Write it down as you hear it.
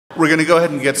we're going to go ahead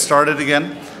and get started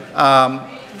again.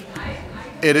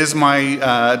 It is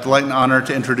my delight and honor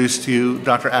to introduce to you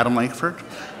Dr. Adam Lankford,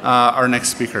 our next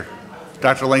speaker.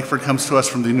 Dr. Lankford comes to us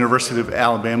from the University of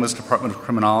Alabama's Department of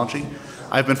Criminology.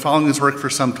 I've been following his work for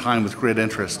some time with great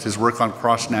interest. His work on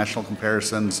cross-national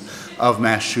comparisons of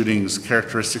mass shootings,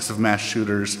 characteristics of mass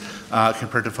shooters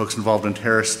compared to folks involved in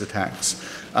terrorist attacks,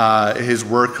 his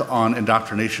work on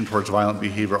indoctrination towards violent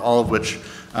behavior, all of which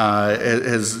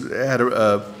has had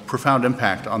a profound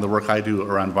impact on the work I do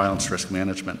around violence risk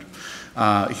management.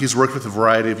 He's worked with a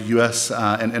variety of U.S.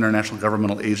 And international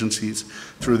governmental agencies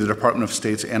through the Department of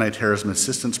State's Anti-Terrorism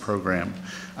Assistance Program.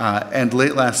 And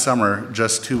late last summer,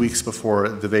 just 2 weeks before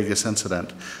the Vegas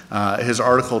incident, his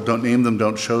article, Don't Name Them,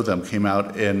 Don't Show Them, came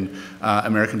out in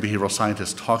American Behavioral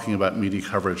Scientist talking about media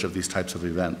coverage of these types of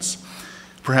events.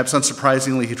 Perhaps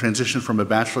unsurprisingly, he transitioned from a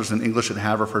bachelor's in English at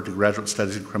Haverford to graduate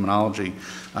studies in criminology.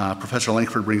 Professor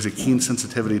Lankford brings a keen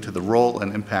sensitivity to the role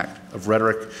and impact of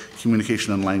rhetoric,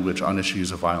 communication, and language on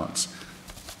issues of violence.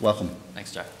 Welcome.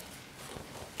 Thanks, Jack.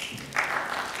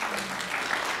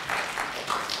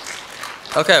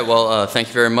 Okay, well, thank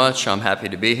you very much. I'm happy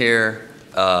to be here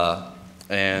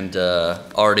and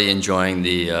already enjoying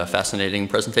the fascinating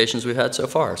presentations we've had so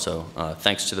far. So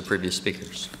thanks to the previous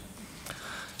speakers.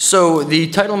 So the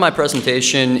title of my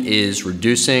presentation is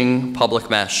Reducing Public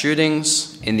Mass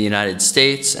Shootings in the United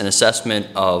States, an assessment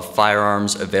of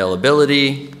firearms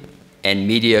availability and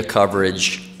media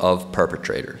coverage of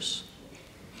perpetrators.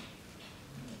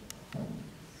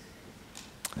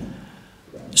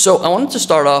 So I wanted to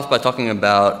start off by talking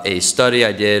about a study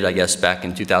I did, I guess, back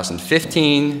in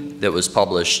 2015 that was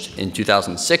published in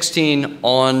 2016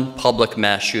 on public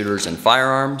mass shooters and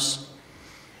firearms.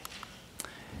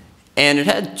 And it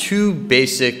had two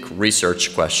basic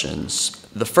research questions.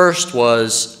 The first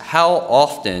was, how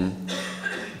often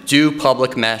do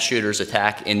public mass shooters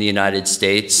attack in the United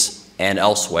States and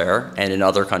elsewhere and in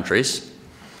other countries?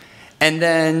 And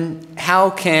then, how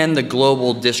can the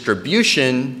global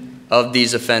distribution of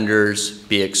these offenders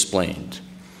be explained?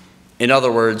 In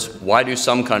other words, why do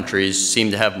some countries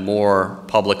seem to have more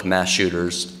public mass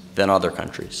shooters than other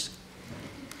countries?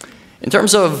 In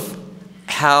terms of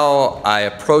how I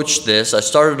approached this, I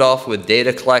started off with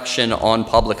data collection on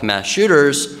public mass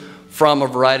shooters from a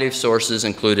variety of sources,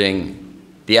 including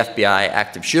the FBI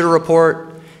Active Shooter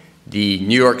Report, the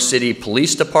New York City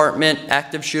Police Department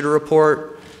Active Shooter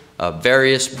Report,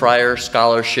 various prior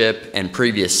scholarship and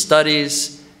previous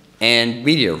studies, and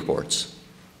media reports.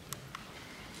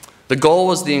 The goal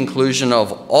was the inclusion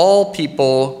of all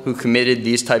people who committed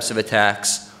these types of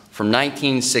attacks from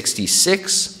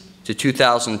 1966 to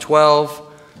 2012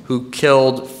 who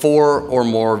killed 4 or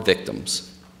more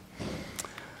victims.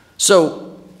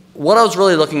 So what I was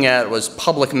really looking at was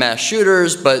public mass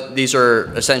shooters, but these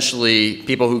are essentially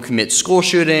people who commit school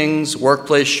shootings,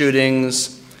 workplace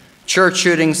shootings, church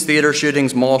shootings, theater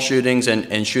shootings, mall shootings,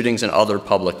 and shootings in other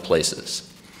public places.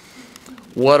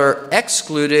 What are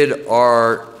excluded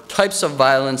are types of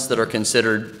violence that are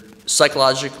considered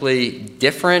psychologically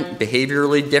different,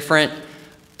 behaviorally different,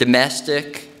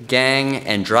 domestic, gang,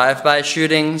 and drive-by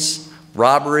shootings,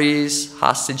 robberies,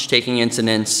 hostage-taking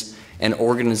incidents, and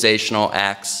organizational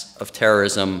acts of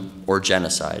terrorism or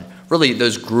genocide. Really,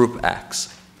 those group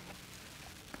acts.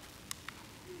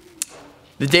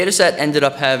 The data set ended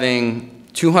up having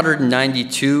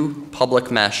 292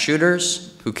 public mass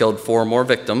shooters who killed 4 or more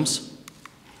victims.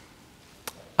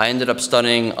 I ended up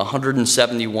studying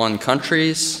 171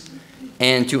 countries,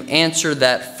 and to answer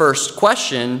that first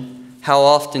question, how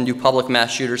often do public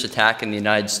mass shooters attack in the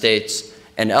United States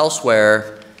and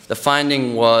elsewhere, the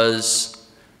finding was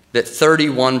that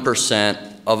 31%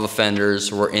 of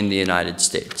offenders were in the United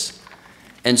States.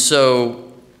 And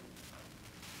so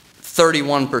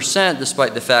 31%,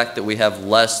 despite the fact that we have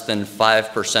less than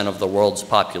 5% of the world's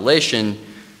population,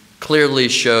 clearly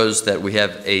shows that we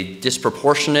have a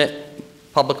disproportionate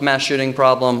public mass shooting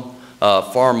problem,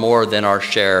 far more than our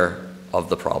share of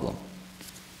the problem.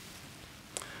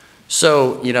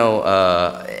 So, you know,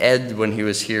 Ed, when he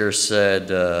was here, said,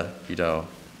 you know,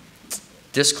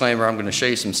 disclaimer, I'm going to show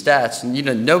you some stats. And, you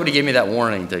know, nobody gave me that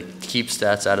warning to keep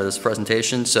stats out of this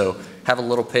presentation. So have a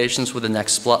little patience with the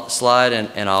next slide,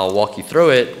 and I'll walk you through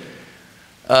it.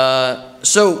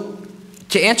 So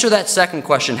to answer that second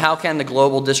question, how can the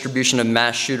global distribution of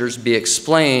mass shooters be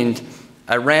explained,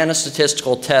 I ran a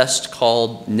statistical test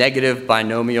called negative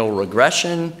binomial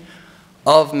regression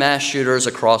of mass shooters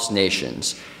across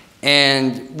nations.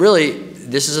 And really,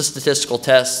 this is a statistical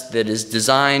test that is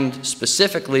designed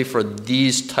specifically for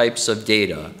these types of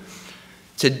data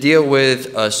to deal with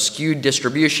a skewed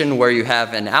distribution where you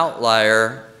have an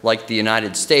outlier like the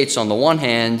United States on the one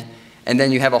hand, and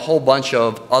then you have a whole bunch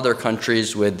of other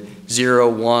countries with 0,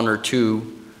 1, or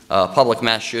 2 public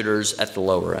mass shooters at the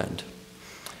lower end.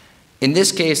 In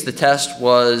this case, the test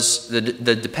was the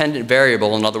dependent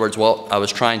variable. In other words, what I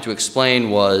was trying to explain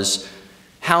was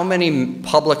how many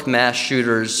public mass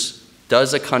shooters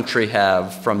does a country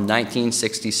have from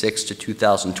 1966 to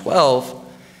 2012?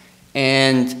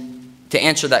 And to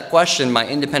answer that question, my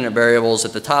independent variables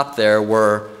at the top there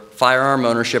were firearm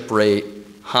ownership rate,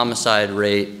 homicide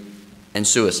rate, and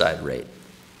suicide rate.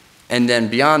 And then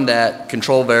beyond that,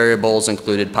 control variables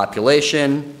included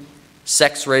population,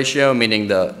 sex ratio, meaning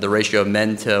the ratio of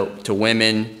men to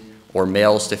women or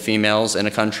males to females in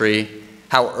a country,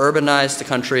 how urbanized the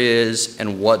country is,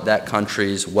 and what that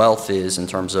country's wealth is in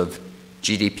terms of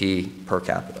GDP per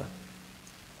capita.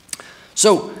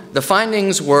 So the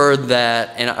findings were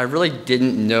that, and I really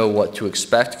didn't know what to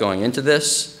expect going into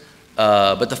this,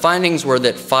 but the findings were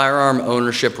that firearm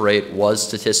ownership rate was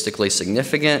statistically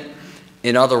significant.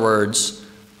 In other words,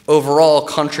 overall,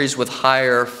 countries with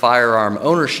higher firearm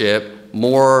ownership,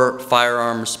 more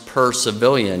firearms per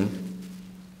civilian,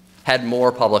 had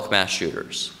more public mass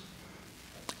shooters.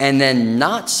 And then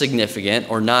not significant,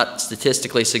 or not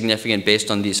statistically significant based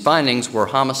on these findings, were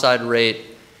homicide rate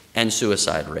and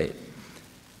suicide rate.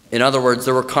 In other words,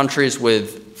 there were countries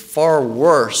with far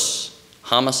worse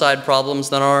homicide problems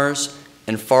than ours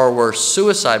and far worse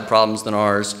suicide problems than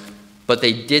ours, but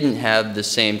they didn't have the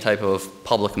same type of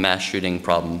public mass shooting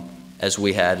problem as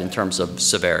we had in terms of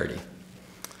severity.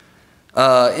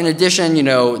 In addition,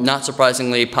 not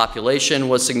surprisingly, population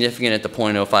was significant at the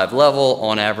 0.05 level.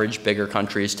 On average, bigger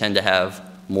countries tend to have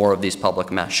more of these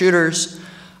public mass shooters.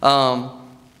 I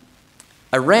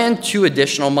ran 2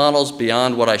 additional models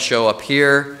beyond what I show up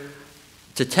here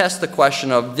to test the question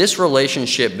of this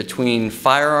relationship between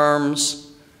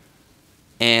firearms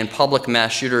and public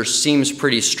mass shooters seems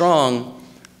pretty strong,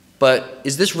 but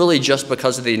is this really just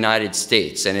because of the United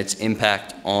States and its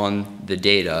impact on the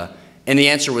data? And the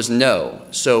answer was no.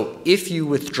 So if you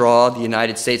withdraw the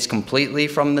United States completely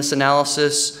from this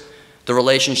analysis, the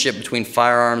relationship between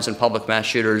firearms and public mass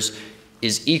shooters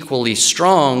is equally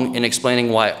strong in explaining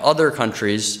why other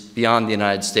countries beyond the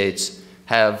United States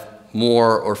have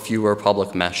more or fewer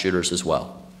public mass shooters as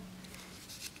well.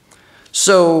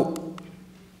 So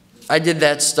I did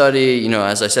that study,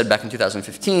 as I said, back in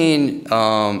 2015,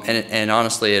 and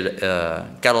honestly, it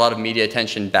got a lot of media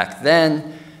attention back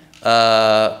then.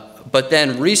 But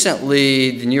then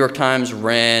recently, the New York Times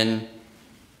ran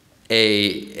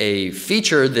a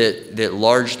feature that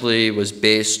largely was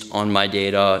based on my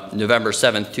data, November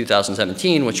 7th,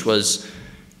 2017, which was,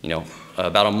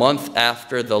 about a month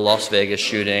after the Las Vegas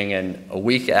shooting and a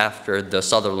week after the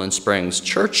Sutherland Springs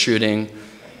church shooting.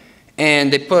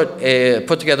 And they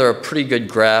put together a pretty good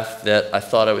graph that I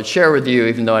thought I would share with you,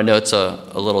 even though I know it's a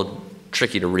little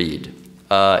tricky to read.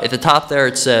 At the top there,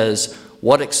 it says,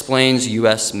 what explains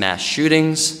US mass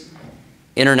shootings?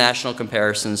 International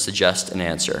comparisons suggest an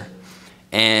answer.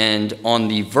 And on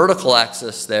the vertical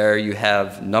axis there, you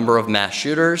have number of mass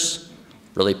shooters,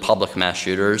 really public mass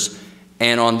shooters.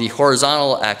 And on the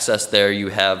horizontal axis there, you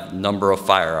have number of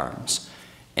firearms.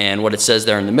 And what it says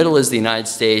there in the middle is the United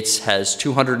States has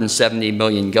 270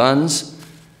 million guns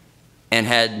and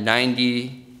had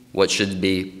 90, what should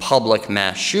be public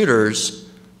mass shooters,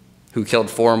 who killed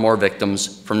 4 or more victims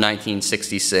from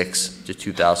 1966 to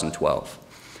 2012.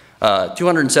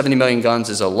 270 million guns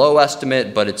is a low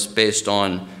estimate, but it's based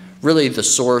on really the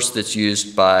source that's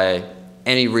used by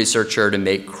any researcher to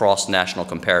make cross-national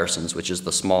comparisons, which is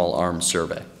the Small Arms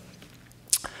Survey.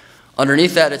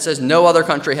 Underneath that, it says no other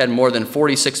country had more than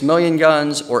 46 million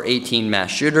guns or 18 mass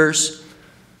shooters,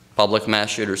 public mass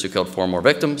shooters who killed 4 or more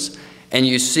victims. And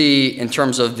you see, in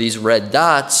terms of these red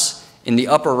dots, in the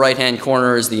upper right-hand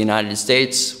corner is the United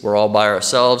States. We're all by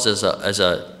ourselves as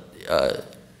a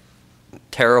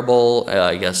terrible,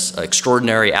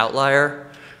 extraordinary outlier,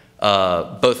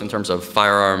 both in terms of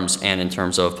firearms and in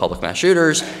terms of public mass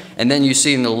shooters. And then you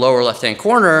see in the lower left-hand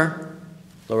corner,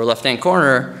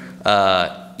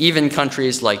 even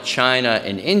countries like China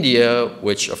and India,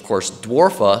 which of course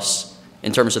dwarf us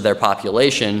in terms of their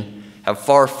population, have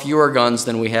far fewer guns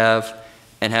than we have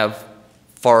and have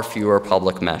far fewer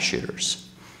public mass shooters.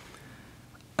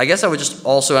 I guess I would just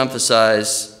also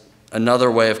emphasize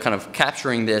another way of kind of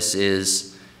capturing this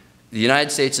is the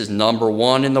United States is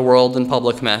 #1 in the world in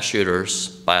public mass shooters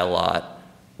by a lot.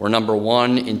 We're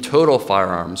 #1 in total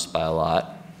firearms by a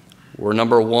lot. We're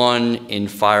 #1 in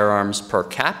firearms per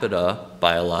capita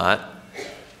by a lot.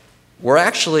 We're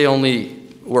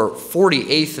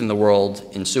 48th in the world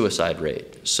in suicide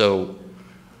rate. So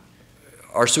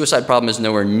our suicide problem is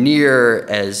nowhere near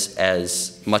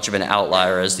as much of an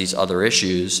outlier as these other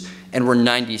issues, and we're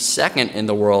 92nd in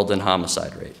the world in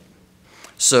homicide rate.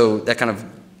 So that kind of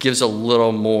gives a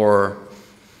little more,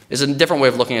 is a different way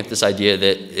of looking at this idea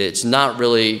that it's not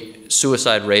really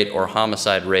suicide rate or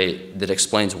homicide rate that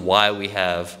explains why we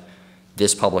have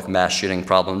this public mass shooting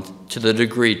problem to the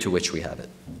degree to which we have it.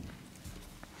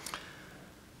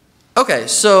 Okay,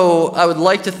 so I would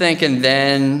like to think, and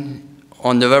then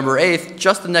on November 8th,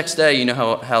 just the next day, you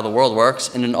know how the world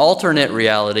works. In an alternate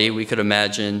reality, we could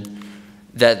imagine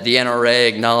that the NRA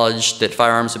acknowledged that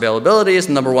firearms availability is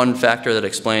the #1 factor that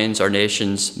explains our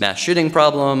nation's mass shooting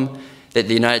problem, that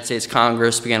the United States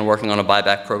Congress began working on a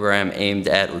buyback program aimed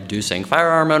at reducing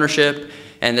firearm ownership,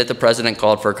 and that the president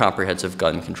called for comprehensive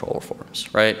gun control reforms,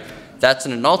 right? That's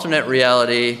in an alternate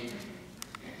reality.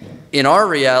 In our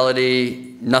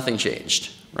reality, nothing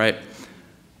changed, right?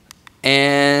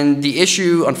 And the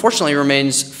issue, unfortunately,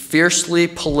 remains fiercely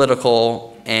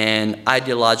political and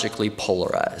ideologically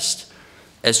polarized.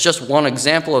 As just one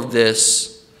example of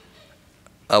this,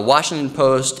 a Washington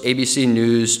Post, ABC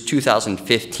News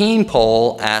 2015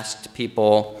 poll asked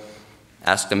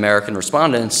American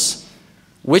respondents,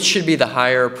 which should be the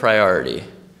higher priority?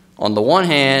 On the one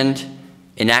hand,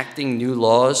 enacting new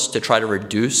laws to try to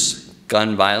reduce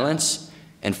gun violence,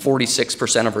 and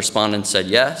 46% of respondents said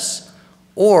yes,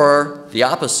 or the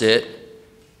opposite,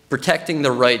 protecting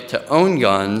the right to own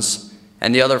guns,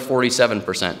 and the other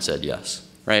 47% said yes,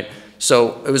 right?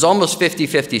 So it was almost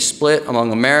 50-50 split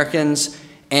among Americans.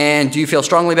 And do you feel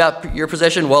strongly about your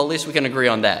position? Well, at least we can agree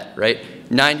on that, right?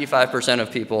 95%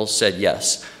 of people said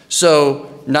yes.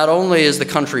 So not only is the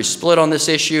country split on this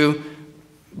issue,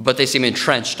 but they seem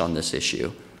entrenched on this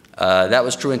issue. That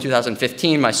was true in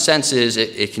 2015. My sense is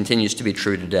it continues to be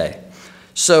true today.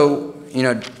 So, you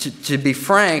know, to be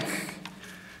frank,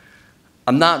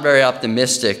 I'm not very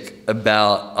optimistic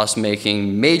about us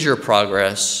making major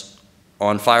progress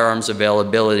on firearms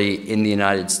availability in the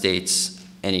United States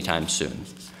anytime soon.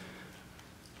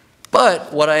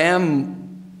 But what I am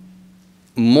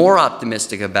more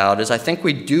optimistic about is I think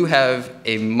we do have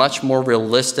a much more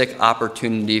realistic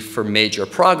opportunity for major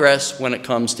progress when it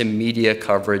comes to media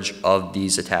coverage of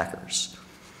these attackers.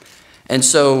 And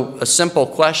so a simple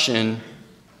question,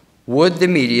 would the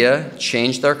media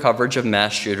change their coverage of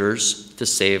mass shooters to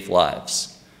save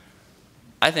lives?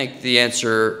 I think the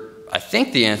answer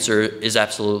is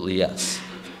absolutely yes.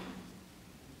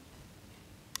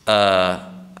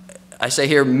 I say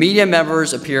here, media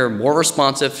members appear more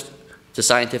responsive to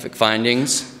scientific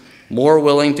findings, more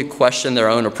willing to question their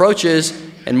own approaches,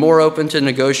 and more open to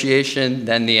negotiation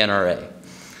than the NRA.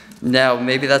 Now,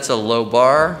 maybe that's a low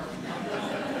bar,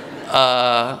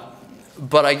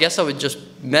 but I guess I would just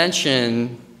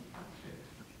mention,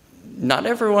 not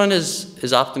everyone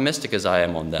is optimistic as I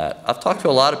am on that. I've talked to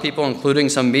a lot of people, including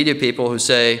some media people, who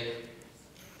say,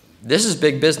 this is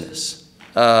big business.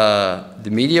 The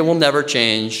media will never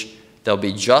change. They'll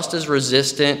be just as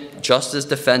resistant, just as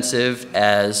defensive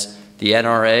as the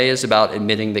NRA is about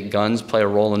admitting that guns play a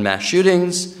role in mass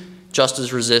shootings, just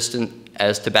as resistant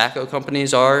as tobacco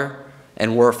companies are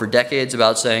and were for decades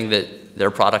about saying that their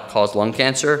product caused lung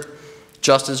cancer,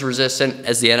 just as resistant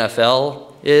as the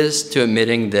NFL is to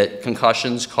admitting that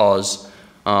concussions cause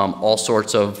all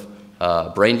sorts of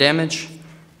brain damage.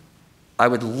 I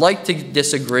would like to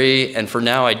disagree, and for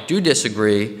now I do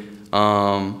disagree,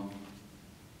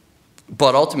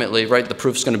 but ultimately, right, the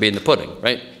proof's going to be in the pudding,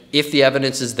 right? If the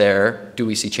evidence is there, do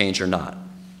we see change or not?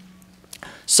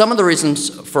 Some of the reasons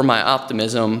for my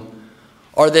optimism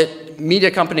are that media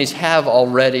companies have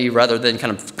already, rather than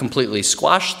kind of completely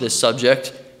squash this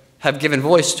subject, have given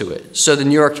voice to it. So the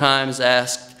New York Times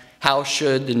asked, how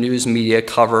should the news media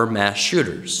cover mass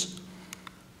shooters?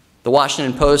 The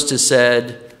Washington Post has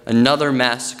said, another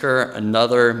massacre,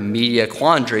 another media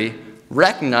quandary,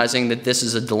 recognizing that this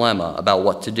is a dilemma about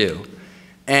what to do.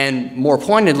 And more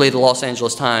pointedly, the Los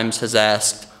Angeles Times has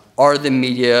asked, are the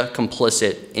media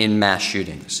complicit in mass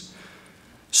shootings?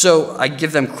 So I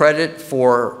give them credit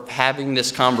for having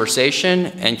this conversation,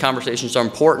 and conversations are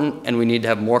important, and we need to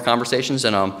have more conversations,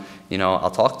 and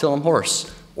I'll talk till I'm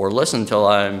hoarse, or listen till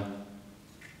I'm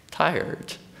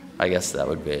tired, I guess that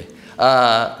would be.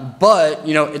 But,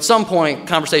 at some point,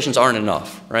 conversations aren't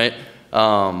enough, right?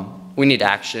 We need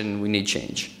action, we need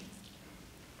change.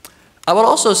 I would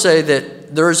also say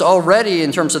that there is already,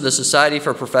 in terms of the Society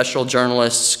for Professional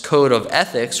Journalists Code of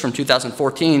Ethics from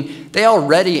 2014, they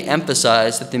already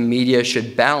emphasize that the media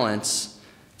should balance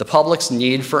the public's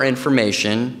need for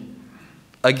information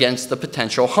against the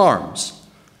potential harms.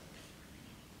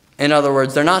 In other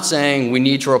words, they're not saying we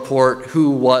need to report who,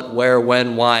 what, where,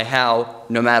 when, why, how,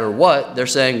 no matter what. They're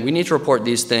saying we need to report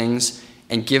these things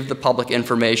and give the public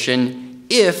information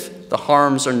if the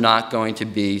harms are not going to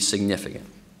be significant.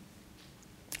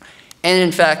 And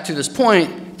in fact, to this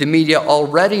point, the media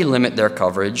already limit their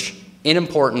coverage in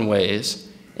important ways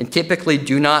and typically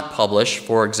do not publish,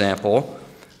 for example,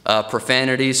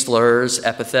 profanity, slurs,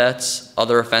 epithets,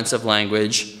 other offensive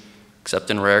language,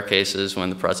 except in rare cases when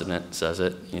the president says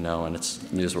it, and it's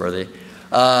newsworthy.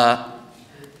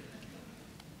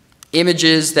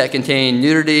 Images that contain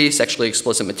nudity, sexually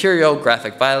explicit material,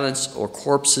 graphic violence, or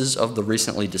corpses of the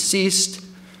recently deceased.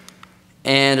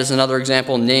 And as another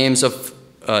example, names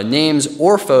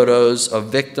or photos of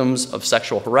victims of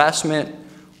sexual harassment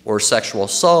or sexual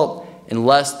assault,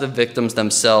 unless the victims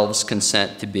themselves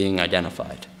consent to being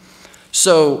identified.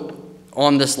 So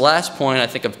on this last point, I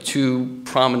think of two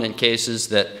prominent cases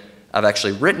that I've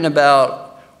actually written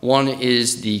about. One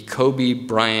is the Kobe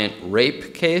Bryant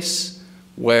rape case,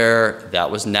 where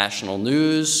that was national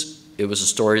news. It was a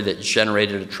story that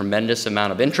generated a tremendous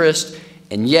amount of interest,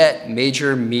 and yet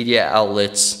major media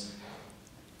outlets,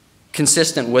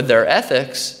 consistent with their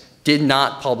ethics, did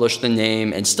not publish the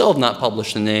name and still have not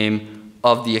published the name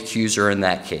of the accuser in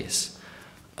that case.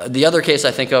 The other case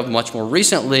I think of much more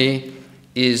recently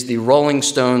is the Rolling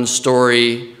Stones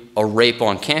story, A Rape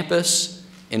on Campus,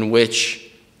 in which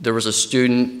there was a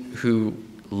student who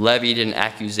levied an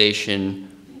accusation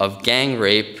of gang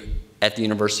rape at the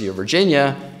University of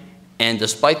Virginia, and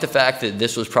despite the fact that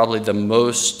this was probably the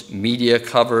most media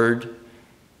covered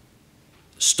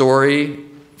story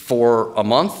for a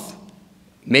month,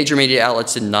 major media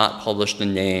outlets did not publish the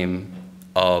name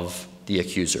of the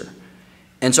accuser.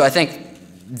 And so I think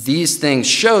these things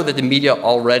show that the media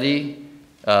already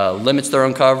limits their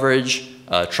own coverage,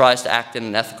 tries to act in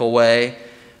an ethical way.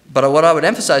 But what I would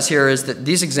emphasize here is that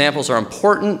these examples are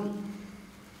important,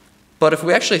 but if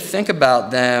we actually think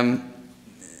about them,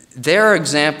 they're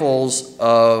examples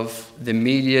of the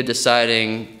media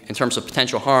deciding, in terms of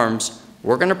potential harms,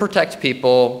 we're going to protect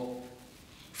people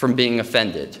from being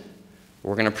offended.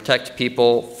 We're going to protect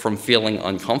people from feeling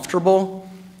uncomfortable.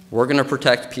 We're going to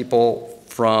protect people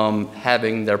from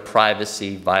having their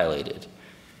privacy violated.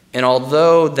 And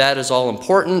although that is all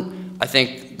important, I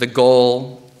think the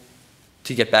goal,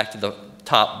 to get back to the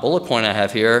top bullet point I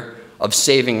have here, of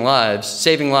saving lives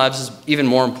is even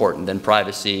more important than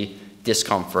privacy,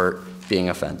 discomfort, being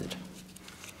offended.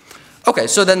 Okay,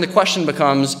 so then the question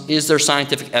becomes, is there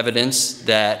scientific evidence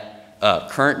that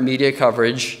current media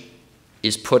coverage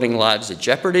is putting lives at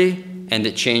jeopardy and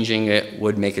that changing it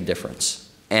would make a difference?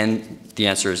 And the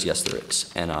answer is yes, there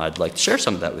is. And I'd like to share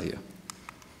some of that with you.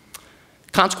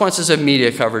 Consequences of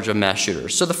media coverage of mass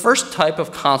shooters. So the first type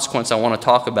of consequence I want to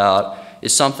talk about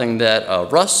is something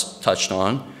that Russ touched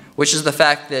on, which is the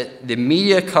fact that the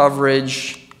media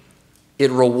coverage,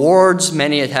 it rewards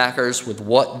many attackers with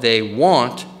what they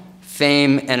want,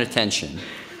 fame and attention.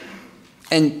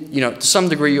 And to some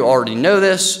degree you already know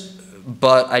this,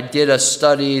 but I did a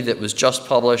study that was just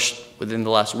published within the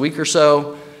last week or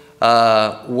so,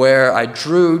 where I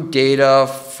drew data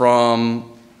from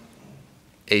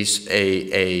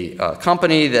a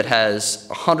company that has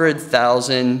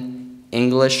 100,000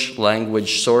 English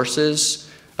language sources,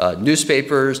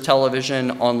 newspapers,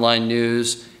 television, online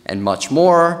news, and much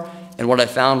more. And what I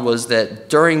found was that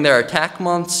during their attack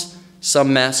months,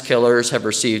 some mass killers have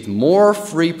received more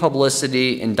free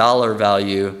publicity in dollar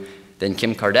value than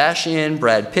Kim Kardashian,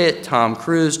 Brad Pitt, Tom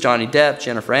Cruise, Johnny Depp,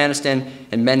 Jennifer Aniston,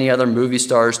 and many other movie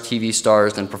stars, TV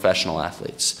stars, and professional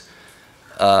athletes.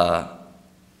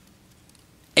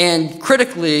 And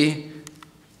critically,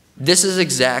 this is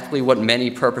exactly what many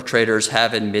perpetrators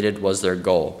have admitted was their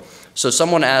goal. So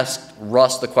someone asked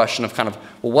Russ the question of well,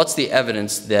 what's the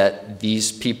evidence that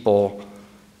these people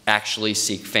actually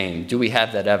seek fame? Do we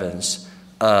have that evidence?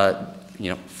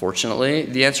 Fortunately,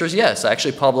 the answer is yes. I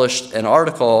actually published an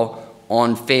article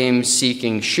on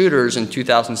fame-seeking shooters in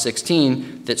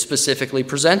 2016 that specifically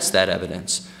presents that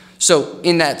evidence. So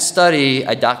in that study,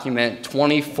 I document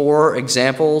 24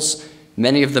 examples,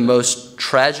 many of the most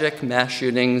tragic mass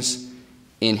shootings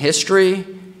in history,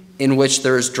 in which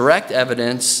there is direct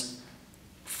evidence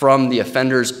from the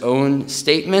offender's own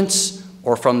statements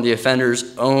or from the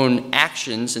offender's own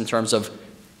actions in terms of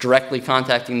directly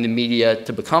contacting the media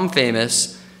to become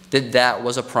famous, that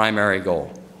was a primary goal.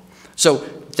 So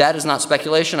that is not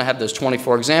speculation. I have those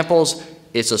 24 examples.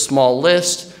 It's a small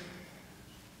list.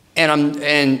 And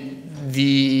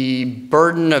the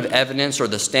burden of evidence, or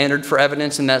the standard for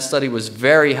evidence in that study, was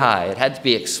very high. It had to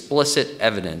be explicit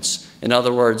evidence. In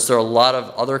other words, there are a lot of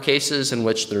other cases in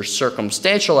which there's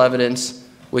circumstantial evidence,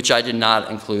 which I did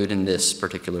not include in this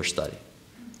particular study.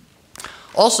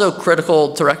 Also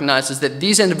critical to recognize is that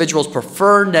these individuals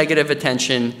prefer negative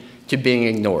attention to being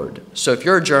ignored. So if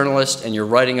you're a journalist and you're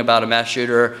writing about a mass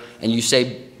shooter and you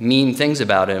say mean things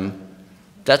about him,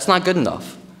 that's not good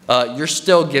enough. You're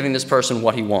still giving this person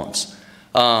what he wants.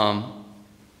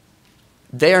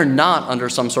 They are not under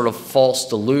some sort of false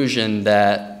delusion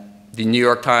that the New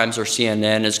York Times or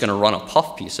CNN is going to run a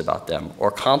puff piece about them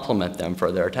or compliment them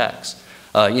for their attacks.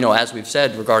 As we've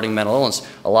said regarding mental illness,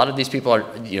 a lot of these people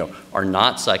are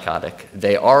not psychotic.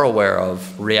 They are aware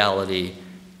of reality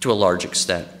to a large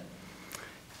extent.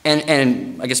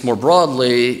 And I guess more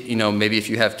broadly, maybe if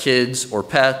you have kids or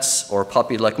pets or a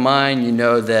puppy like mine, you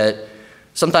know that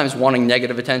sometimes wanting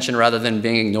negative attention rather than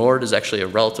being ignored is actually a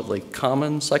relatively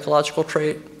common psychological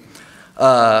trait.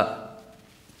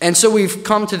 And so we've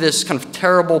come to this kind of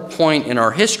terrible point in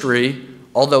our history,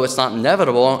 although it's not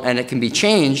inevitable and it can be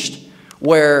changed,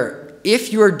 where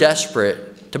if you're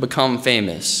desperate to become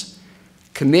famous,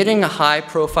 committing a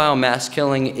high-profile mass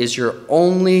killing is your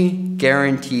only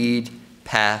guaranteed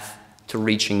path to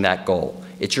reaching that goal.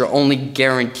 It's your only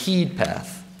guaranteed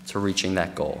path to reaching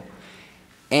that goal.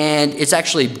 And it's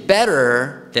actually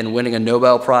better than winning a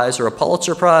Nobel Prize or a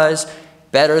Pulitzer Prize,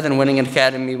 better than winning an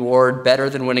Academy Award, better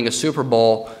than winning a Super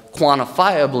Bowl,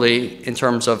 quantifiably in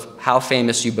terms of how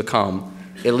famous you become,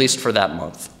 at least for that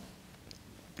month.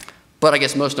 But I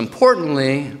guess most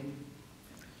importantly,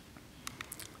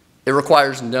 it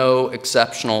requires no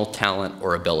exceptional talent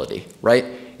or ability, right?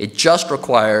 It just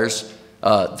requires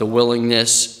the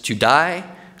willingness to die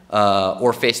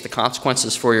or face the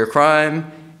consequences for your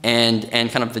crime and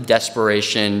kind of the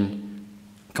desperation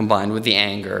combined with the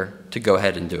anger to go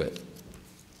ahead and do it.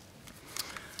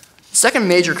 Second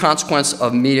major consequence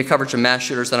of media coverage of mass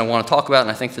shooters that I want to talk about, and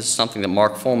I think this is something that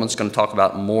Mark Fullman's going to talk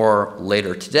about more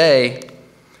later today,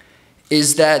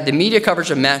 is that the media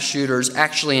coverage of mass shooters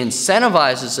actually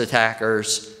incentivizes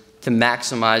attackers to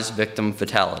maximize victim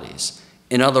fatalities.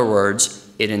 In other words,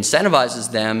 it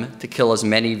incentivizes them to kill as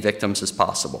many victims as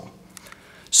possible.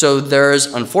 So there's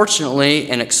unfortunately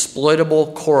an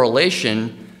exploitable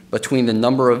correlation between the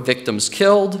number of victims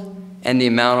killed and the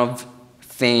amount of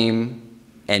fame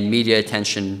and media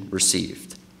attention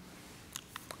received.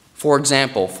 For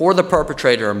example, for the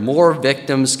perpetrator, more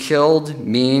victims killed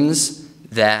means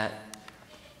that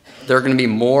there are going to be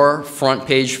more front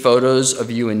page photos of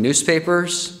you in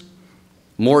newspapers,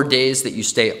 more days that you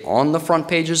stay on the front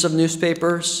pages of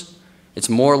newspapers. It's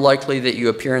more likely that you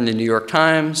appear in the New York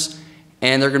Times,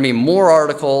 and there are going to be more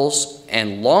articles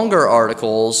and longer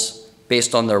articles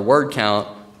based on their word count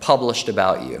published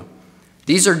about you.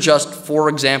 These are just 4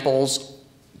 examples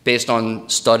based on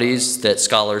studies that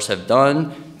scholars have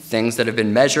done, things that have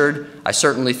been measured. I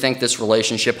certainly think this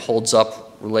relationship holds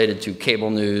up related to cable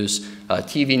news,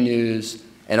 TV news,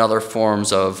 and other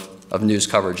forms of news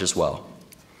coverage as well.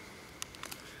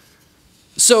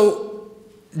 So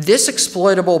this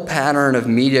exploitable pattern of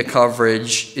media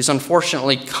coverage is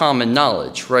unfortunately common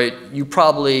knowledge, right? You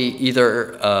probably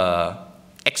either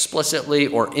explicitly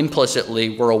or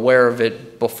implicitly were aware of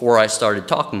it before I started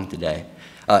talking today.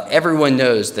 Everyone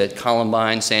knows that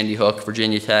Columbine, Sandy Hook,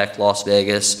 Virginia Tech, Las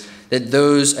Vegas, that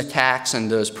those attacks and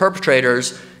those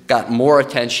perpetrators got more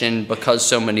attention because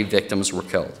so many victims were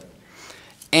killed.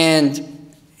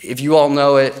 And if you all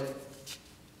know it,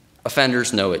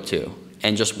 offenders know it too.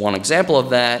 And just one example of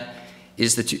that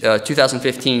is the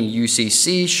 2015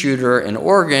 UCC shooter in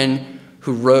Oregon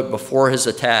who wrote before his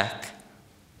attack,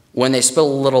 "When they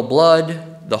spill a little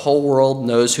blood, the whole world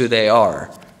knows who they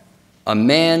are. A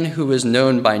man who is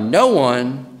known by no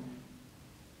one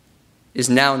is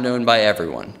now known by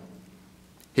everyone.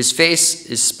 His face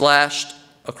is splashed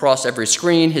across every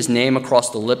screen, his name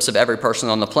across the lips of every person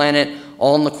on the planet,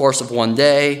 all in the course of one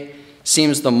day.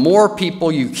 Seems the more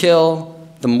people you kill,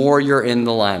 the more you're in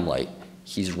the limelight."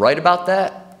 He's right about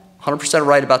that, 100%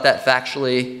 right about that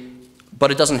factually,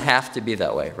 but it doesn't have to be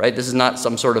that way, right? This is not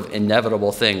some sort of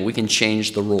inevitable thing. We can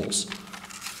change the rules.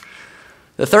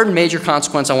 The third major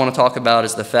consequence I want to talk about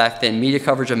is the fact that media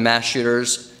coverage of mass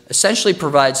shooters essentially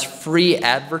provides free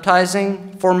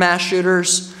advertising for mass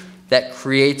shooters that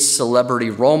creates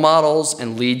celebrity role models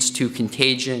and leads to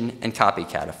contagion and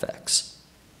copycat effects.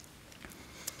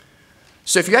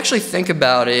 So if you actually think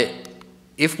about it,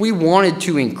 if we wanted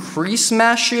to increase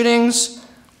mass shootings,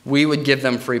 we would give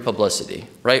them free publicity,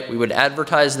 right? We would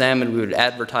advertise them and we would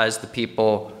advertise the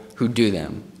people who do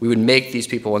them. We would make these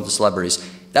people into celebrities.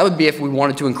 That would be if we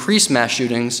wanted to increase mass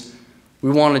shootings.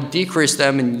 We want to decrease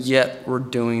them, and yet we're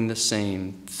doing the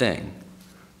same thing.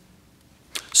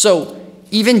 So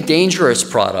even dangerous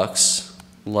products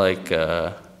like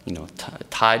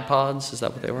Tide Pods, is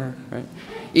that what they were, right?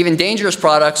 Even dangerous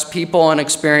products, people and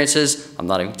experiences.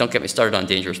 Don't get me started on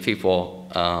dangerous people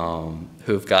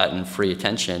who've gotten free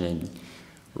attention and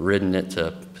ridden it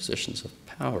to positions of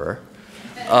power.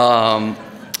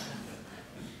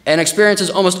 And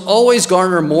experiences almost always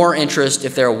garner more interest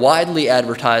if they're widely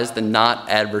advertised than not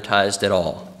advertised at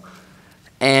all.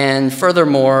 And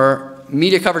furthermore,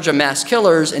 media coverage of mass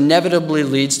killers inevitably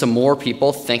leads to more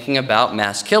people thinking about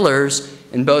mass killers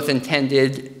in both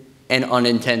intended and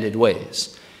unintended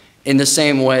ways. In the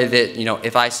same way that,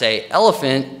 if I say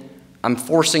elephant, I'm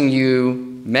forcing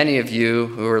you, many of you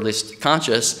who are at least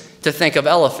conscious, to think of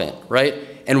elephant, right?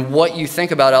 And what you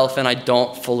think about elephant, I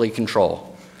don't fully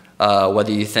control.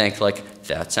 Whether you think, like,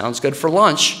 that sounds good for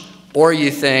lunch, or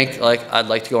you think, like, I'd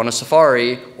like to go on a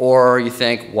safari, or you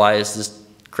think, why is this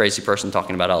crazy person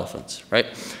talking about elephants, right?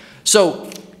 So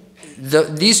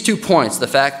these 2 points, the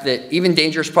fact that even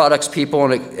dangerous products, people,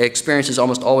 and experiences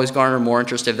almost always garner more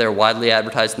interest if they're widely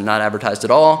advertised than not advertised at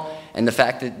all, and the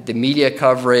fact that the media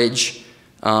coverage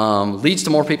leads to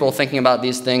more people thinking about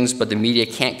these things, but the media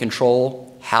can't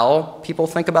control how people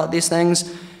think about these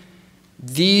things.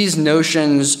 These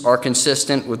notions are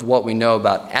consistent with what we know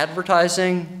about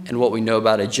advertising and what we know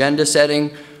about agenda setting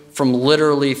from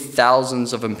literally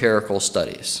thousands of empirical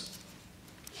studies.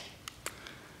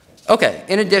 Okay,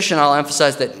 in addition, I'll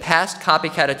emphasize that past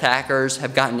copycat attackers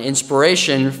have gotten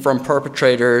inspiration from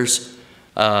perpetrators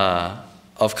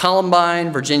of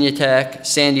Columbine, Virginia Tech,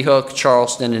 Sandy Hook,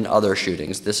 Charleston, and other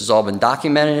shootings. This has all been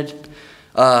documented.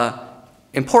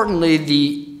 Importantly,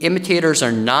 the imitators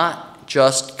are not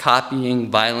just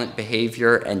copying violent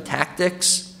behavior and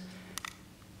tactics.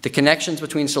 The connections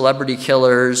between celebrity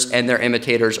killers and their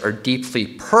imitators are deeply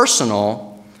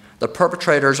personal. The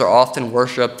perpetrators are often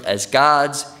worshipped as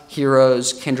gods,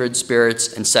 heroes, kindred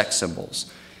spirits, and sex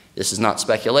symbols. This is not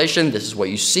speculation. This is what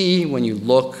you see when you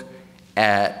look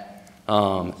at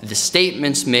the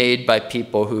statements made by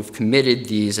people who've committed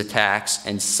these attacks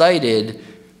and cited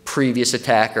previous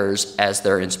attackers as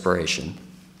their inspiration.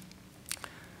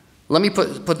 Let me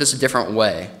put this a different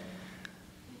way.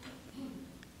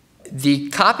 The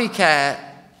copycat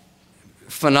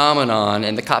phenomenon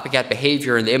and the copycat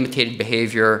behavior and the imitated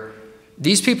behavior,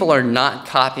 these people are not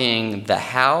copying the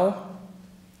how,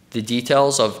 the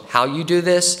details of how you do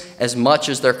this, as much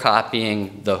as they're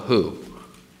copying the who,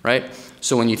 right?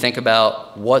 So when you think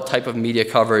about what type of media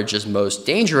coverage is most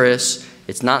dangerous,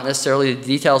 it's not necessarily the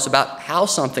details about how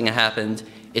something happened,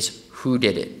 it's who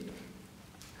did it.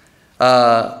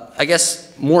 I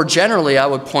guess more generally, I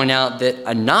would point out that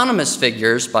anonymous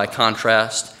figures, by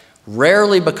contrast,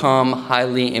 rarely become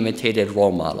highly imitated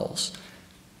role models.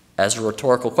 As a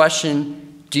rhetorical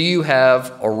question, do you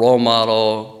have a role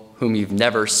model whom you've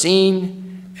never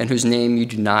seen and whose name you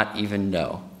do not even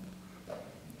know?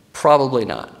 Probably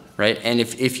not, right? And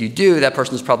if you do, that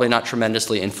person is probably not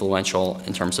tremendously influential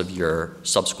in terms of your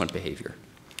subsequent behavior.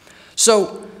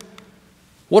 So,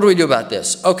 what do we do about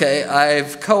this? Okay,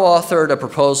 I've co-authored a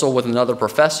proposal with another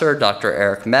professor, Dr.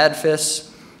 Eric Madfis,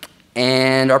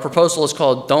 and our proposal is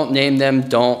called Don't Name Them,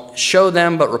 Don't Show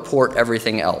Them, but Report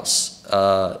Everything Else.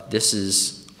 This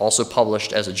is also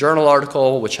published as a journal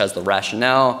article, which has the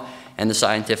rationale and the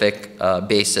scientific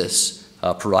basis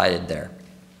provided there.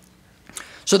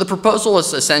 So the proposal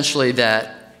is essentially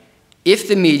that if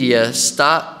the media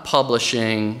stop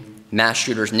publishing mass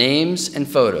shooters' names and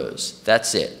photos,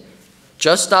 that's it.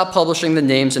 Just stop publishing the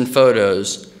names and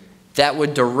photos, that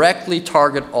would directly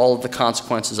target all of the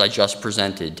consequences I just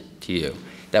presented to you.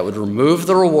 That would remove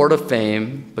the reward of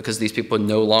fame, because these people would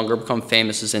no longer become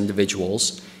famous as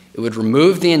individuals. It would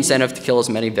remove the incentive to kill as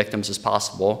many victims as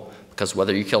possible, because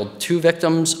whether you killed 2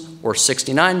 victims or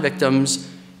 69 victims,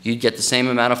 you'd get the same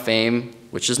amount of fame,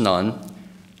 which is none.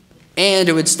 And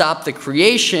it would stop the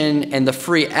creation and the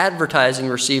free advertising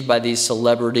received by these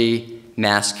celebrity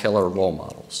mass killer role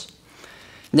models.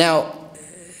 Now,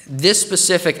 this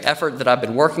specific effort that I've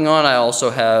been working on, I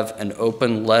also have an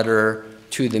open letter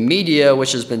to the media,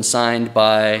 which has been signed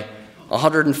by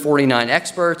 149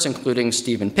 experts, including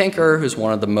Steven Pinker, who's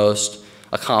one of the most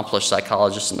accomplished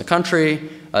psychologists in the country,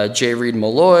 J. Reed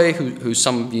Molloy, who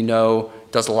some of you know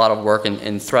does a lot of work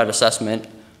in threat assessment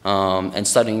and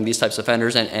studying these types of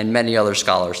offenders, and many other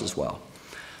scholars as well.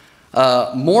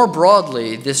 More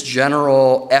broadly, this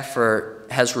general effort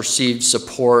has received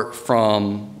support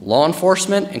from law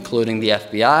enforcement, including the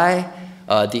FBI,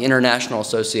 the International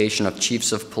Association of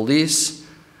Chiefs of Police,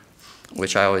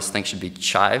 which I always think should be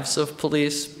chives of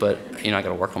police, but I got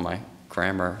to work on my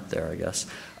grammar there, I guess.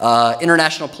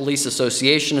 International Police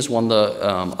Association is one of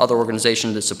the other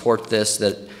organizations that support this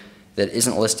that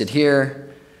isn't listed here.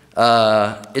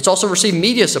 It's also received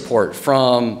media support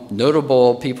from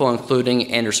notable people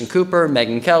including Anderson Cooper,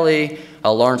 Megyn Kelly,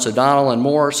 Lawrence O'Donnell, and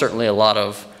more. Certainly a lot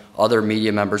of other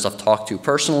media members I've talked to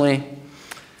personally.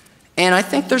 And I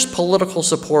think there's political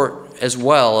support as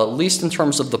well, at least in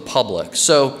terms of the public.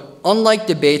 So unlike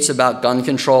debates about gun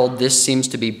control, this seems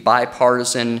to be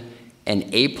bipartisan and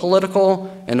apolitical.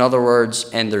 In other words,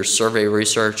 and there's survey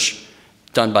research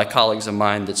done by colleagues of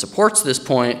mine that supports this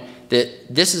point,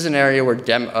 that this is an area where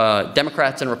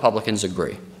Democrats and Republicans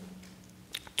agree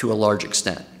to a large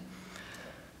extent.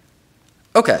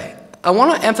 Okay, I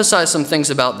want to emphasize some things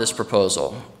about this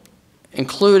proposal,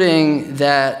 including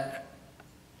that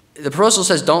the proposal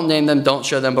says don't name them, don't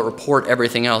show them, but report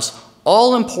everything else.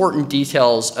 All important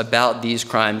details about these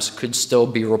crimes could still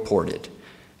be reported.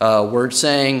 We're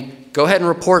saying go ahead and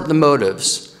report the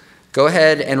motives. Go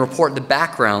ahead and report the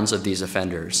backgrounds of these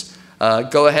offenders.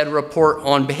 Go ahead and report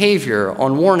on behavior,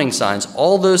 on warning signs,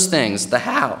 all those things, the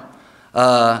how.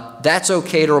 That's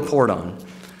okay to report on.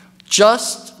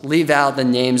 Just leave out the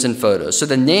names and photos. So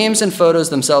the names and photos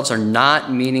themselves are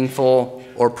not meaningful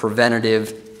or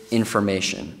preventative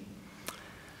information.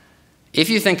 If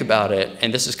you think about it,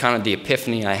 and this is kind of the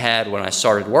epiphany I had when I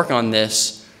started working on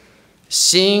this,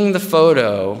 seeing the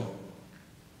photo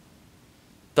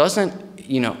doesn't,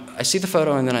 I see the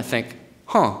photo and then I think,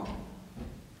 huh,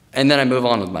 and then I move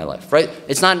on with my life, right?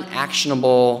 It's not an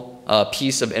actionable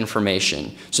piece of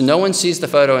information. So no one sees the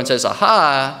photo and says,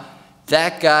 aha,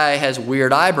 that guy has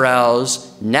weird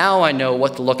eyebrows, now I know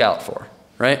what to look out for,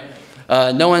 right?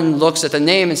 No one looks at the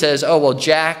name and says, oh, well,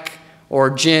 Jack or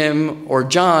Jim or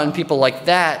John, people like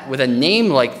that with a name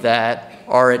like that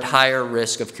are at higher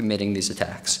risk of committing these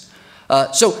attacks.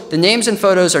 So the names and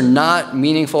photos are not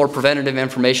meaningful or preventative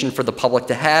information for the public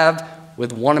to have,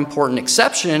 with one important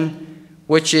exception,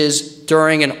 which is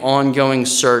during an ongoing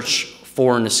search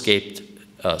for an escaped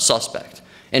suspect.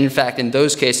 And in fact, in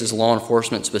those cases, law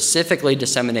enforcement specifically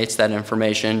disseminates that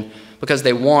information because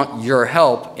they want your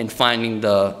help in finding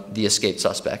the escaped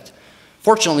suspect.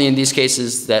 Fortunately, in these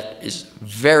cases, that is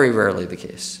very rarely the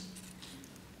case.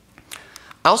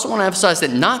 I also want to emphasize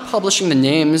that not publishing the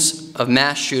names of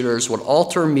mass shooters would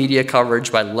alter media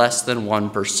coverage by less than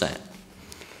 1%.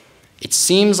 It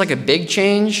seems like a big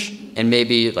change, and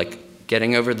maybe like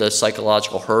getting over the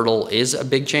psychological hurdle is a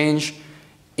big change.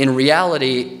 In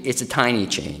reality, it's a tiny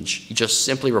change. You just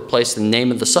simply replace the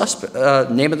name of the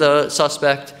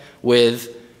suspect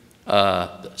with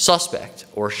suspect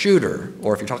or shooter.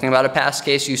 Or if you're talking about a past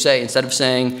case, you say, instead of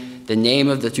saying the name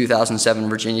of the 2007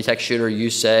 Virginia Tech shooter, you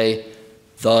say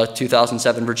the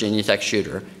 2007 Virginia Tech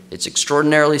shooter. It's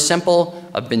extraordinarily simple.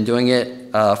 I've been doing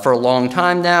it for a long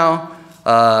time now.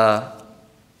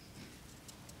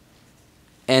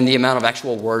 And the amount of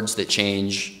actual words that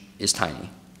change is tiny.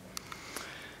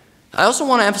 I also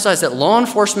want to emphasize that law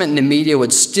enforcement and the media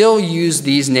would still use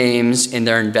these names in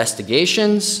their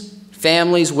investigations.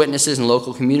 Families, witnesses, and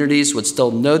local communities would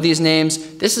still know these names.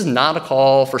 This is not a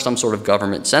call for some sort of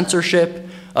government censorship.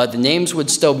 The names would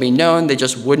still be known, they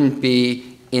just wouldn't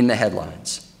be in the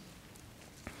headlines.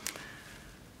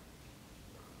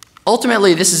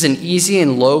 Ultimately, this is an easy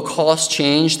and low-cost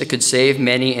change that could save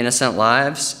many innocent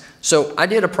lives. So I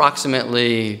did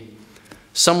approximately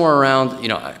somewhere around,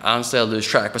 honestly I lose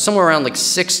track, but somewhere around like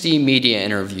 60 media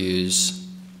interviews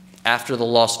after the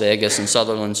Las Vegas and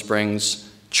Sutherland Springs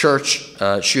church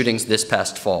shootings this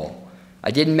past fall.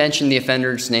 I didn't mention the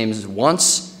offenders' names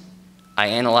once. I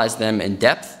analyzed them in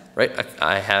depth, right?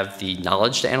 I have the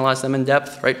knowledge to analyze them in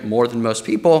depth, right? More than most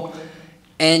people.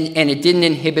 And it didn't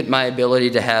inhibit my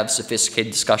ability to have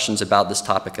sophisticated discussions about this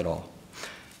topic at all.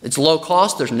 It's low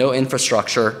cost, there's no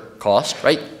infrastructure cost,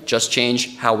 right? Just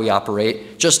change how we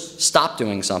operate, just stop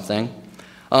doing something,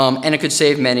 and it could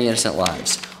save many innocent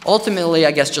lives. Ultimately,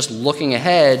 I guess just looking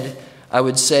ahead, I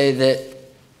would say that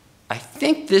I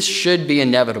think this should be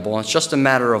inevitable, and it's just a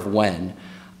matter of when.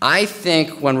 I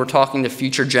think when we're talking to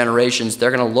future generations,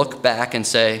 they're gonna look back and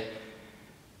say,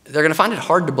 they're gonna find it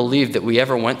hard to believe that we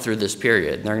ever went through this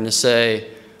period. And they're gonna say,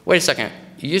 wait a second,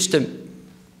 you used to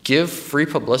give free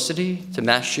publicity to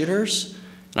mass shooters?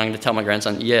 And I'm gonna tell my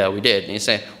grandson, yeah, we did. And you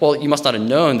say, well, you must not have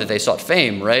known that they sought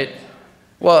fame, right?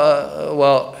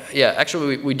 Well, yeah,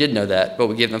 actually we did know that, but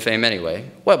we gave them fame anyway.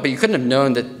 Well, but you couldn't have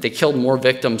known that they killed more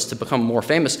victims to become more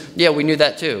famous. Yeah, we knew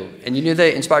that too. And you knew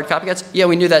they inspired copycats? Yeah,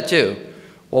 we knew that too.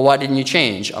 Well, why didn't you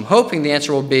change? I'm hoping the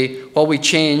answer will be, well, we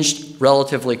changed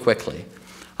relatively quickly.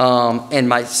 And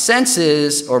my sense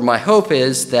is, or my hope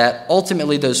is, that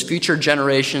ultimately those future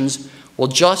generations will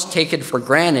just take it for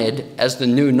granted as the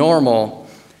new normal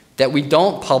that we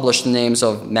don't publish the names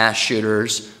of mass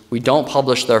shooters, we don't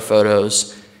publish their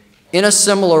photos, in a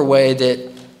similar way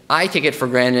that I take it for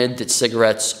granted that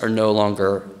cigarettes are no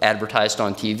longer advertised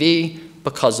on TV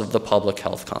because of the public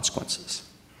health consequences.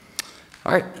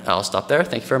 All right, I'll stop there.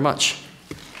 Thank you very much.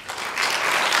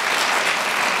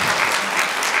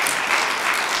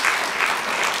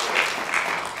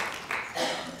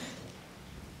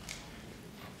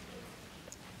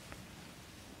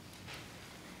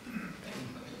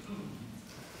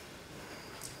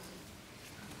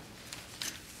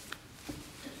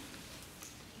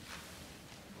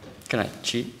 Can I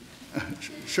cheat?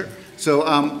 Sure. So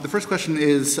the first question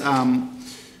is,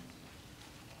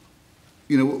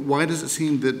 why does it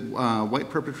seem that white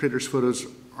perpetrators' photos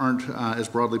aren't as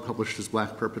broadly published as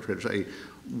black perpetrators?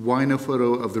 Why no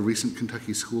photo of the recent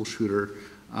Kentucky school shooter,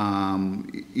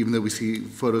 even though we see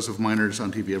photos of minors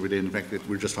on TV every day? In fact, we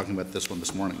were just talking about this one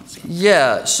this morning. So.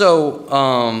 Yeah,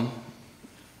 so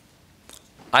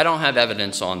I don't have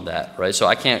evidence on that, right? So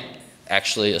I can't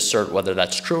actually assert whether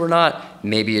that's true or not.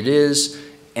 Maybe it is.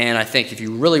 And I think if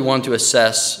you really want to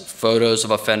assess photos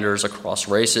of offenders across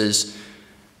races,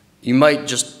 you might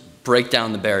just break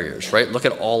down the barriers, right? Look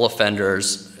at all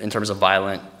offenders in terms of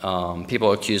violent,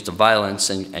 people accused of violence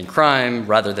and crime,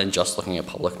 rather than just looking at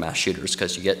public mass shooters,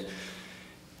 because you get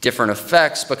different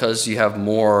effects because you have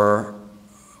more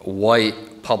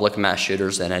white public mass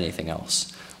shooters than anything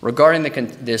else. Regarding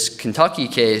this Kentucky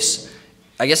case,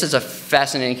 I guess it's a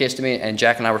fascinating case to me, and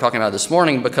Jack and I were talking about it this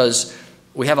morning, because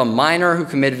we have a minor who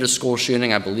committed a school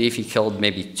shooting. I believe he killed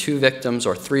maybe 2 victims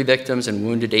or 3 victims and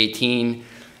wounded 18.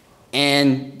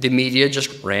 And the media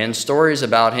just ran stories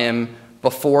about him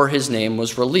before his name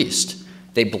was released.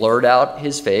 They blurred out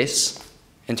his face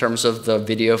in terms of the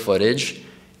video footage,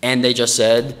 and they just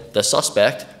said the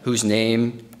suspect, whose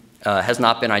name has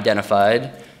not been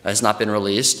identified, has not been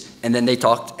released, and then they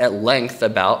talked at length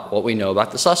about what we know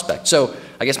about the suspect. So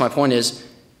I guess my point is,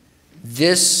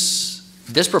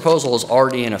 this proposal is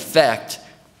already in effect.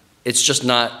 It's just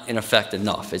not in effect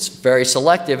enough. It's very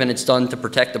selective, and it's done to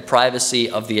protect the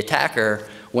privacy of the attacker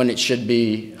when it should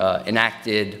be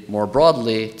enacted more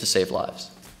broadly to save lives.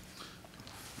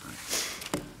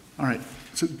 All right.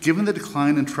 So given the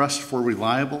decline in trust for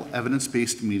reliable,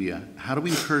 evidence-based media, how do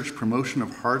we encourage promotion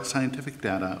of hard scientific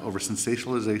data over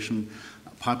sensationalization,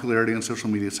 popularity on social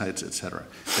media sites, et cetera,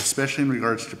 especially in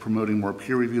regards to promoting more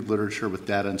peer-reviewed literature with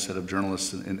data instead of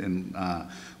journalists and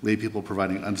lay people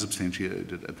providing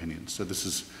unsubstantiated opinions? So this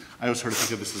is, I always sort of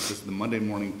think of this as the Monday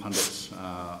morning pundits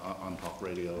on talk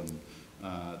radio and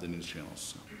the news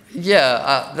channels. So.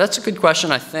 Yeah, that's a good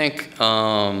question. I think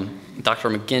Dr.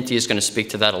 McGinty is going to speak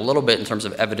to that a little bit in terms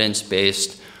of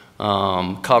evidence-based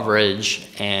coverage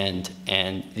and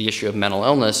the issue of mental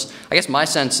illness. I guess my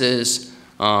sense is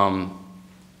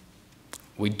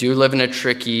we do live in a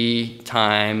tricky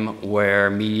time where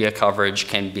media coverage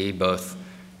can be both,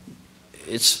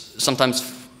 it's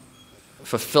sometimes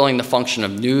fulfilling the function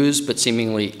of news, but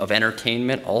seemingly of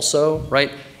entertainment also,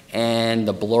 right? And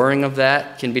the blurring of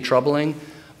that can be troubling.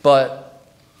 But,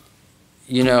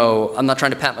 you know, I'm not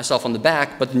trying to pat myself on the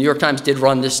back, but the New York Times did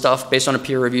run this stuff based on a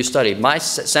peer review study. My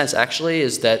sense actually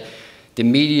is that the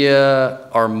media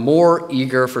are more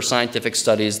eager for scientific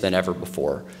studies than ever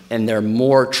before, and they're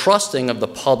more trusting of the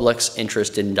public's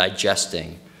interest in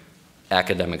digesting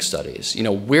academic studies. You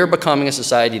know, we're becoming a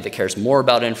society that cares more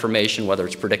about information, whether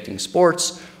it's predicting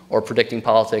sports or predicting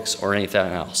politics or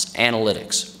anything else,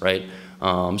 analytics, right?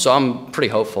 So I'm pretty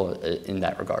hopeful in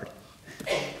that regard.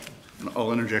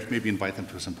 I'll interject, maybe invite them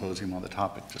to a symposium on the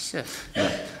topic. Just, yes.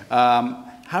 Yeah.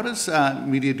 How does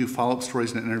media do follow-up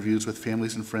stories and interviews with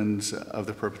families and friends of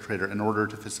the perpetrator in order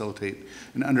to facilitate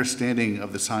an understanding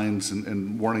of the signs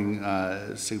and warning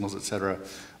signals, et cetera,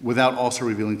 without also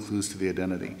revealing clues to the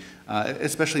identity?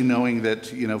 Especially knowing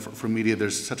that, you know, for media,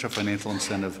 there's such a financial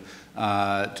incentive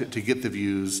to get the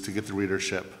views, to get the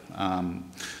readership.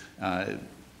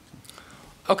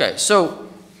 Okay, so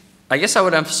I guess I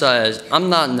would emphasize, I'm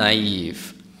not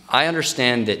naive. I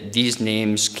understand that these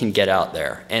names can get out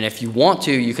there. And if you want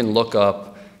to, you can look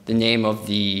up the name of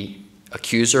the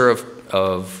accuser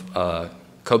of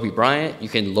Kobe Bryant. You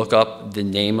can look up the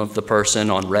name of the person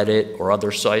on Reddit or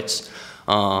other sites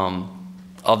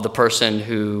of the person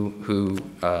who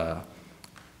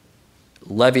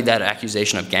levied that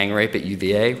accusation of gang rape at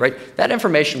UVA, right? That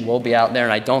information will be out there,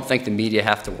 and I don't think the media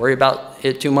have to worry about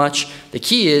it too much. The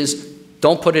key is,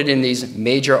 don't put it in these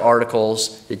major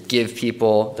articles that give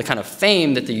people the kind of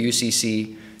fame that the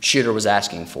UCC shooter was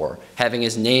asking for. Having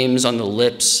his names on the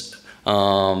lips,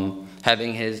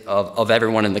 having his, of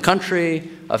everyone in the country,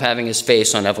 of having his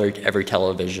face on every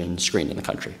television screen in the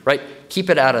country, right? Keep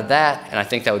it out of that, and I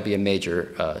think that would be a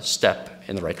major step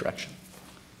in the right direction.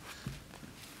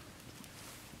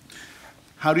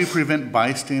 How do you prevent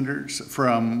bystanders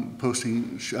from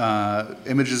posting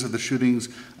images of the shootings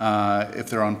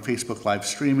if they're on Facebook live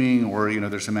streaming, or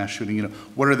there's a mass shooting?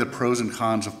 What are the pros and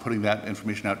cons of putting that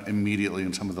information out immediately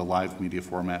in some of the live media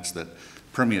formats that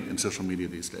permeate in social media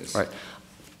these days? Right.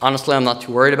 Honestly, I'm not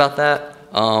too worried about that.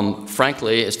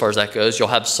 Frankly, as far as that goes, you'll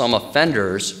have some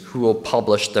offenders who will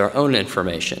publish their own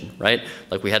information, right?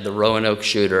 Like we had the Roanoke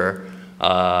shooter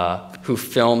who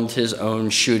filmed his own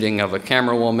shooting of a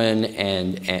camerawoman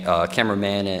and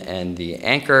cameraman and the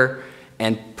anchor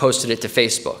and posted it to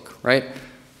Facebook, right?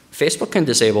 Facebook can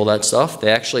disable that stuff.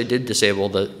 They actually did disable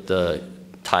the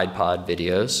Tide Pod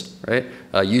videos, right?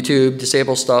 YouTube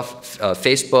disables stuff.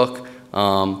 Facebook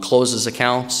closes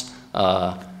accounts.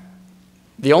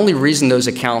 The only reason those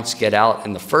accounts get out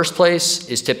in the first place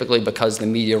is typically because the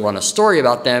media run a story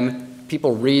about them.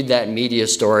 People read that media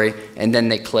story, and then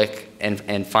they click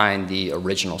and find the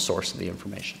original source of the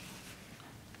information.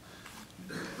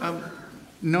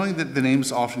 Knowing that the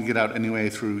names often get out anyway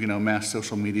through mass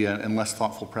social media and less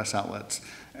thoughtful press outlets,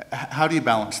 how do you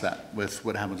balance that with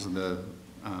what happens in the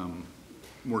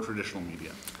more traditional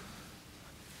media?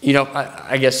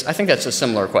 I think that's a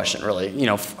similar question, really.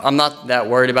 I'm not that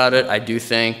worried about it. I do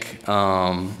think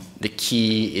the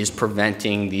key is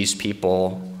preventing these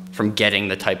people from getting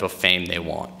the type of fame they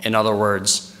want. In other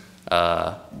words,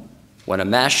 when a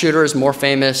mass shooter is more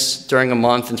famous during a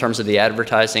month in terms of the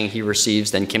advertising he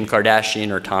receives than Kim Kardashian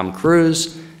or Tom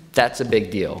Cruise, that's a big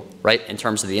deal, right, in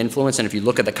terms of the influence. And if you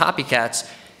look at the copycats,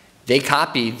 they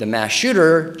copy the mass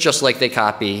shooter just like they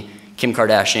copy Kim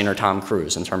Kardashian or Tom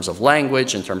Cruise in terms of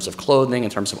language, in terms of clothing, in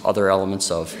terms of other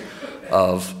elements of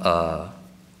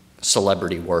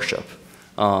celebrity worship.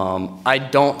 I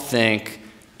don't think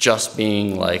just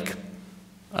being like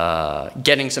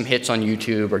getting some hits on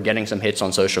YouTube or getting some hits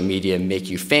on social media make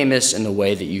you famous in the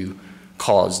way that you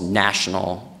cause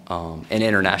national and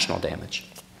international damage.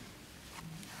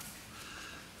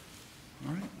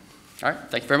 All right. All right,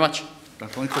 thank you very much.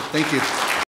 Dr. Lankford, thank you.